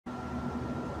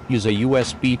Use a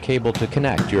USB cable to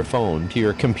connect your phone to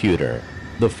your computer.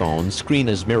 The phone screen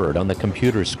is mirrored on the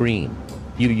computer screen.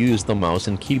 You use the mouse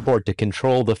and keyboard to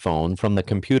control the phone from the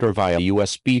computer via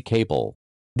USB cable.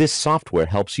 This software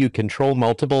helps you control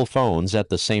multiple phones at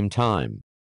the same time.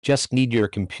 Just need your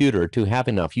computer to have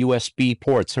enough USB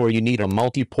ports, or you need a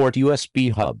multi-port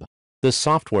USB hub. The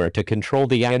software to control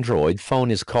the Android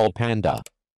phone is called Panda,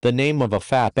 the name of a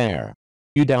fat bear.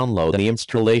 You download the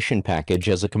installation package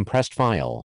as a compressed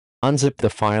file. Unzip the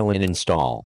file and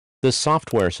install. The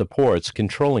software supports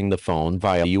controlling the phone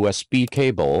via USB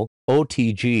cable,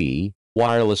 OTG,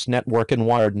 wireless network and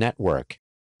wired network.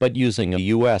 But using a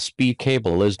USB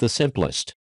cable is the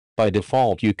simplest. By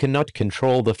default, you cannot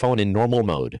control the phone in normal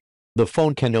mode. The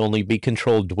phone can only be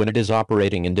controlled when it is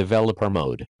operating in developer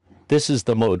mode. This is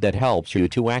the mode that helps you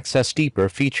to access deeper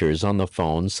features on the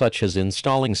phone, such as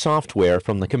installing software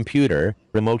from the computer,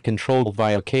 remote control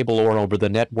via cable or over the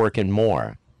network, and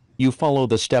more. You follow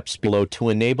the steps below to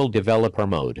enable developer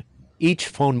mode. Each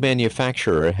phone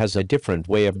manufacturer has a different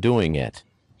way of doing it.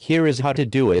 Here is how to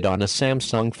do it on a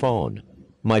Samsung phone.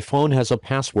 My phone has a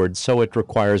password, so it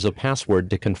requires a password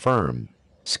to confirm.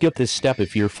 Skip this step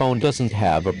if your phone doesn't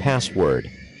have a password.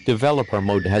 Developer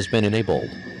mode has been enabled.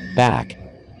 Back.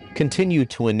 Continue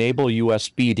to enable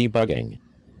USB debugging.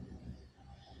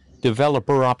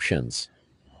 Developer options.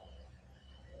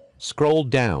 Scroll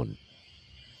down.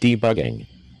 Debugging.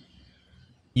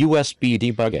 USB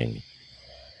debugging.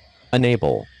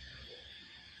 Enable.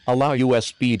 Allow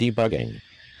USB debugging.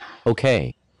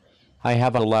 OK. I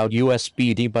have allowed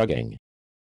USB debugging.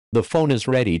 The phone is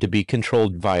ready to be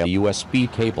controlled via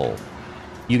USB cable.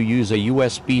 You use a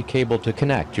USB cable to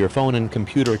connect your phone and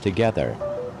computer together.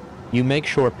 You make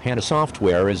sure Panda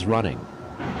software is running.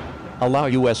 Allow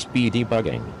USB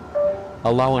debugging.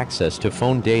 Allow access to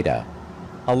phone data.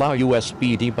 Allow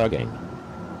USB debugging.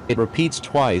 It repeats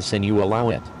twice and you allow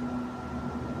it.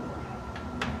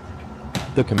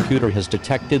 The computer has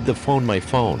detected the phone, my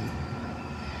phone.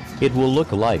 It will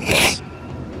look like this.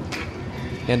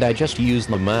 And I just use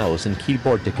the mouse and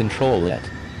keyboard to control it.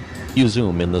 You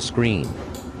zoom in the screen.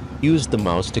 Use the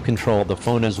mouse to control the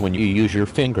phone as when you use your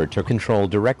finger to control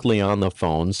directly on the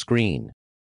phone screen.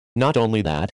 Not only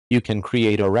that, you can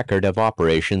create a record of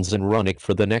operations and run it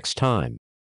for the next time.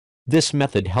 This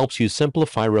method helps you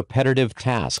simplify repetitive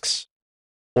tasks.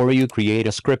 Or you create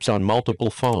a scripts on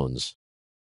multiple phones.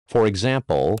 For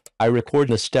example, I record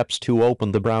the steps to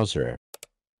open the browser.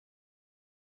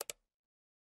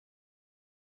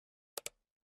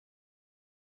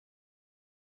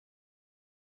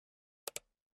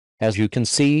 As you can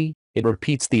see, it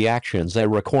repeats the actions I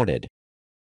recorded.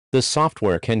 The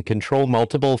software can control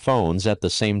multiple phones at the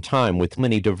same time with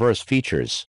many diverse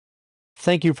features.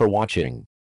 Thank you for watching.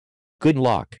 Good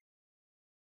luck.